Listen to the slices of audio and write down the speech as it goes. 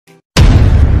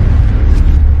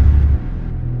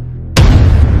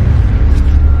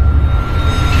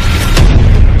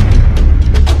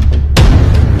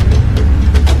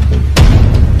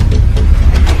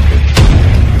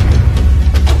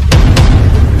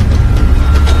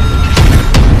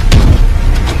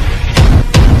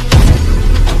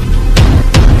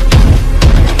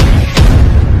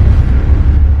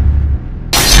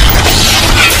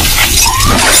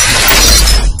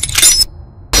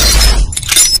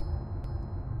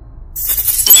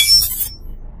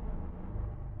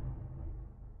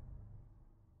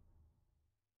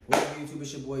YouTube?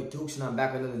 It's your boy Dukes, and I'm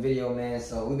back with another video, man.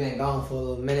 So we've been gone for a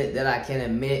little minute, that I can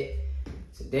admit.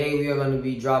 Today we are going to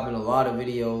be dropping a lot of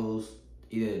videos,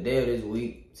 either today or this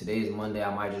week. Today is Monday.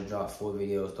 I might just drop 4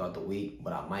 videos throughout the week,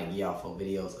 but I might get y'all 4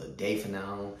 videos a day from now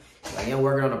on. I am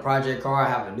working on a project car. I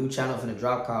have a new channel for the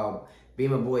drop called Be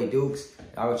My Boy Dukes.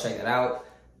 Y'all go check that out.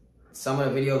 Some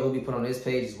of the videos will be put on this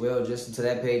page as well, just until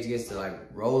that page gets to like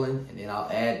rolling, and then I'll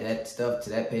add that stuff to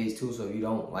that page too. So if you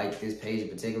don't like this page in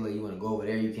particular, you want to go over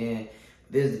there, you can.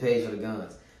 This is the page for the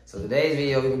guns. So today's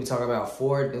video, we're gonna be talking about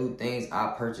 4 new things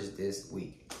I purchased this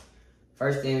week.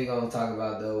 First thing we're gonna talk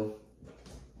about though,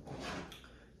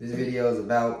 this video is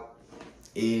about,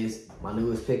 is my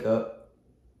newest pickup.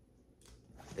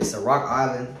 It's a Rock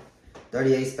Island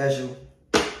 38 Special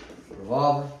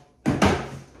revolver.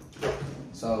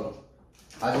 So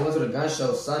I just went to the gun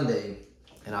show Sunday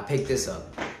and I picked this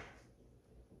up.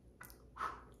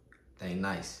 Thing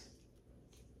nice.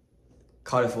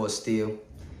 Caught it for a steal.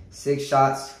 6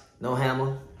 shots, no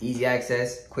hammer, easy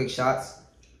access, quick shots,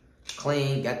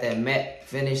 clean, got that matte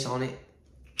finish on it.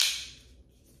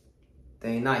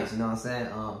 Thing nice, you know what I'm saying?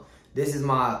 This is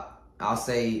my, I'll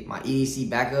say, my EDC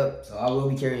backup. So I will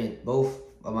be carrying both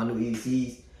of my new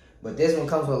EDCs. But this one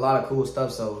comes with a lot of cool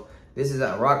stuff. So this is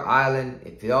at Rock Island.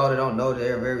 If y'all don't know,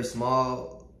 they're a very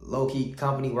small, low-key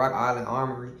company, Rock Island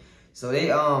Armory. So they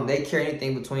carry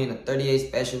anything between a 38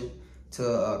 Special to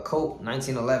a Colt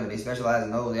 1911. They specialize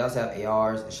in those. They also have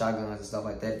ARs and shotguns and stuff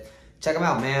like that. Check them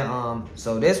out, man.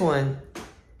 So this one, I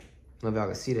don't know if y'all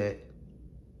can see that.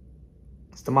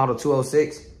 It's the model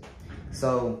 206.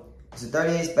 So it's a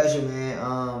 38 Special,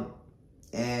 man.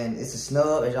 And it's a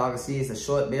snub, as y'all can see. It's a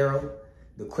short barrel.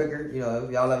 The quicker, you know,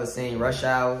 if y'all ever seen Rush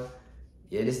Hour,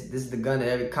 yeah, this is the gun that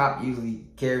every cop usually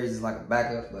carries as like a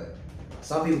backup, but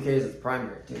some people carry it as a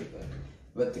primary too.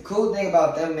 But the cool thing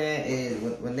about them, man, is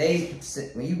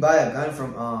when you buy a gun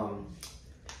from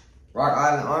Rock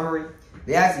Island Armory,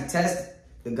 they actually test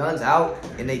the guns out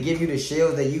and they give you the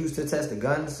shells they use to test the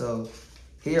gun. So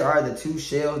here are the 2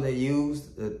 shells they use,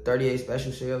 the 38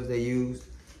 Special shells they use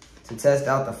to test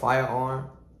out the firearm,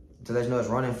 to let you know it's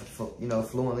running, you know,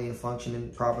 fluently and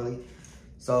functioning properly.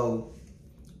 So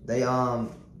they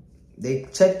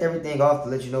checked everything off to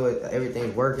let you know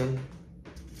everything's working.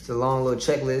 It's a long little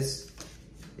checklist.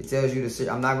 It tells you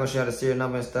the, I'm not gonna show you the serial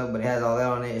number and stuff, but it has all that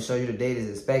on it. It shows you the date it's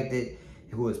inspected,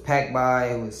 who it's packed by,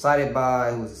 who it's sighted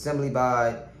by, who it's assembled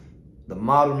by, the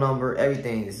model number,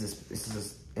 everything. This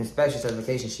is an inspection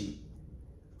certification sheet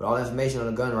with all the information on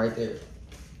the gun right there.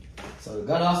 So the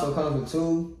gun also comes with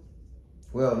 2,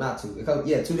 well, not 2. It comes,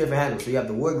 2 different handles. So you have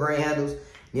the wood grain handles, and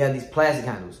you have these plastic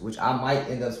handles, which I might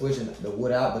end up switching the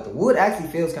wood out, but the wood actually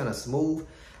feels kind of smooth.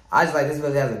 I just like this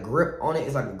because it has a grip on it.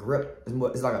 It's like a grip.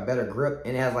 It's like a better grip,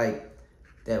 and it has like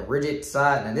that rigid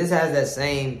side. Now this has that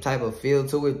same type of feel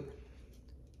to it,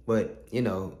 but you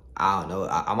know, I don't know.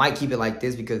 I might keep it like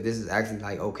this because this is actually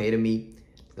like okay to me.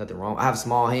 Nothing wrong. I have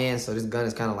small hands, so this gun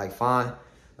is kind of like fine.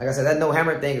 Like I said, that no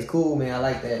hammer thing is cool, man. I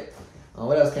like that.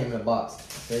 What else came in the box?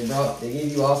 They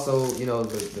give you also, you know,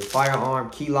 the firearm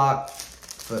key lock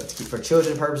for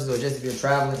children purposes or just if you're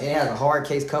traveling. And it has a hard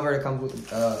case cover that comes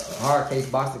with a hard case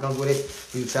box that comes with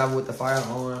it. You travel with the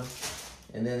firearm,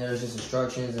 and then there's just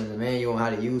instructions and the manual on how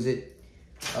to use it.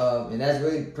 And that's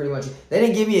really pretty much it. They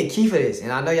didn't give me a key for this, and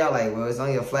I know y'all like, well, it's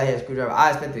only a flathead screwdriver.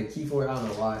 I expected a key for it. I don't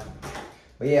know why.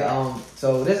 But yeah,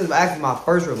 so this is actually my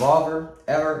first revolver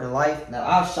ever in life. Now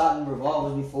I've shot in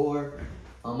revolvers before.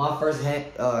 My first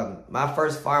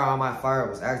firearm I fired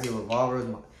was actually a revolver.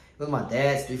 It was my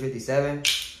dad's 357. I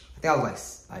think I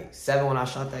was like 7 when I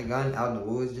shot that gun out in the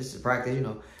woods just to practice, you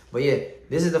know. But yeah,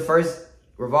 this is the first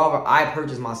revolver I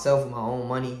purchased myself with my own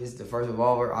money. This is the first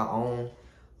revolver I own.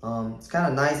 It's kind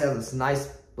of nice. It has this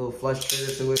nice little flush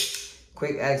trigger to it.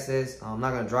 Quick access. I'm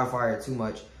not gonna dry fire it too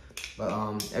much, but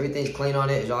everything's clean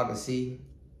on it, as y'all can see.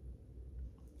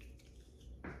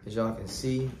 As y'all can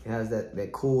see, it has that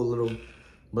cool little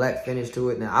black finish to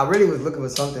it. Now, I really was looking for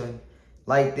something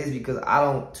like this because I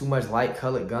don't too much like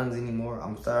colored guns anymore.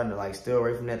 I'm starting to like steer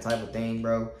away from that type of thing,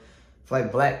 bro. It's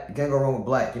like black, you can't go wrong with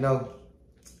black, you know?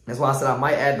 That's why I said I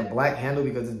might add the black handle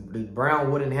because the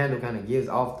brown wooden handle kind of gives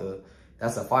off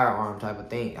that's a firearm type of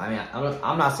thing. I mean,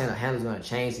 I'm not saying the handle's gonna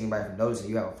change anybody from noticing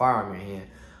you have a firearm in your hand.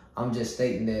 I'm just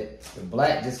stating that the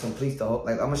black just completes the whole,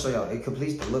 like I'm gonna show y'all, it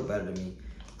completes the look better to me.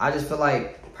 I just feel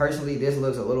like, personally, this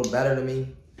looks a little better to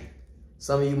me.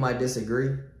 Some of you might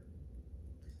disagree,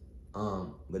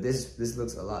 but this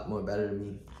looks a lot more better to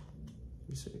me.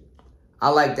 I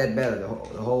like that better, the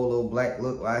whole little black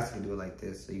look. Well, I actually do it like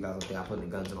this, so you guys don't think I'm putting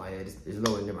the guns in my head. It's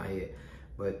lower near my head,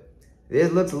 but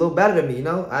this looks a little better to me, you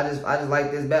know. I just like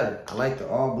this better. I like the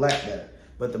all black better.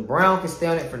 But the brown can stay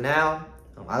on it for now.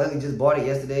 I literally just bought it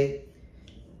yesterday.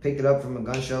 Picked it up from a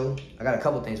gun show. I got a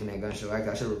couple things from that gun show. I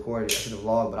should have recorded it. I should have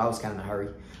vlogged, but I was kind of in a hurry.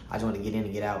 I just wanted to get in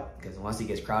and get out because once it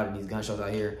gets crowded, these gun shows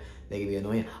out here, they can be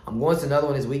annoying. I'm going to another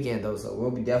one this weekend though, so we'll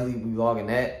definitely be vlogging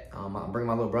that. I'll bring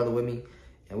my little brother with me,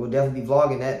 and we'll definitely be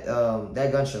vlogging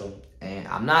that gun show. And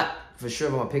I'm not for sure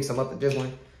if I'm gonna pick some up at this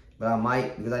one, but I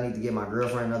might because I need to get my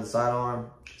girlfriend another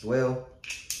sidearm as well.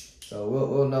 So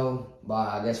we'll know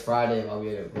by I guess Friday if I'll be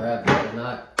able to grab that or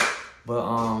not.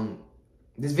 But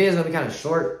this video is gonna be kind of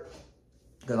short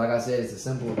because, like I said, it's a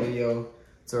simple video.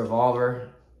 It's a revolver,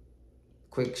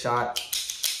 quick shot.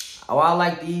 Why I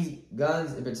like these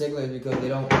guns in particular is because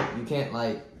you can't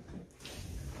like,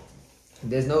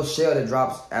 there's no shell that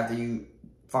drops after you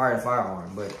fire the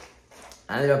firearm. But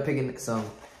I ended up picking some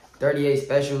 38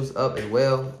 specials up as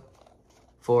well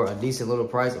for a decent little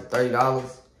price of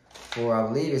 $30 for, I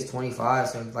believe it's 25,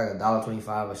 so it's like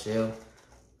 $1.25 a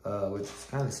shell, which is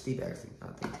kind of steep actually, I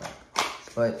think about it.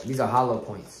 But these are hollow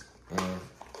points, and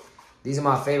these are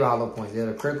my favorite hollow points. They're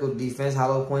the critical defense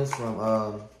hollow points from,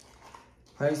 how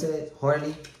do you say it?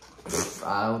 Horny?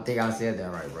 I don't think I said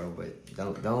that right, bro, but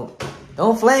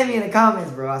don't flame me in the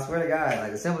comments, bro. I swear to God,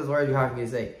 like the simplest words you hard for me to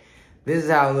say. This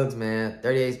is how it looks, man.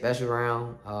 38 special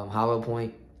round, hollow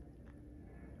point.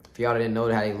 If y'all didn't know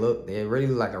how they look, they really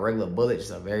look like a regular bullet,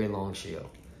 just a very long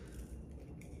shell.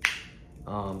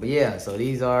 But yeah, so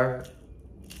these are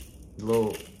the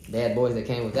little bad boys that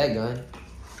came with that gun.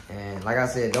 And like I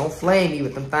said, don't flame me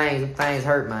with them things. Them things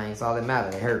hurt, man. It's all that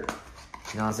matters. They hurt.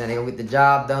 You know what I'm saying? They gonna get the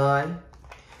job done.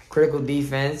 Critical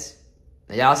defense.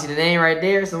 Now y'all see the name right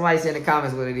there? Somebody say in the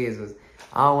comments what it is. Cause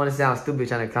I don't want to sound stupid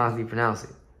trying to constantly pronounce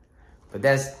it. But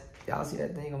that's, y'all see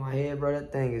that thing on my head, bro?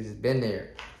 That thing has just been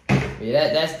there. But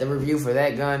yeah, that's the review for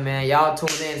that gun, man. Y'all tune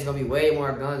in. It's gonna be way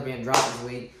more guns being dropped this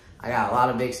week. I got a lot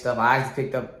of big stuff. I actually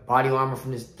picked up body armor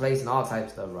from this place and all types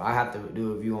of stuff, bro. I have to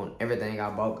do a review on everything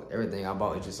I bought. Everything I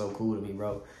bought is just so cool to me,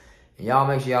 bro. And y'all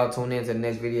make sure y'all tune in to the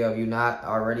next video. If you're not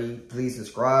already, please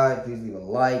subscribe. Please leave a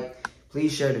like.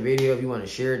 Please share the video if you want to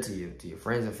share it to your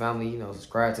friends and family. You know,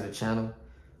 subscribe to the channel.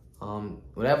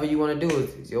 Whatever you want to do,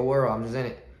 it's your world. I'm just in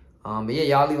it. But yeah,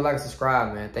 y'all leave a like and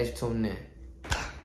subscribe, man. Thanks for tuning in.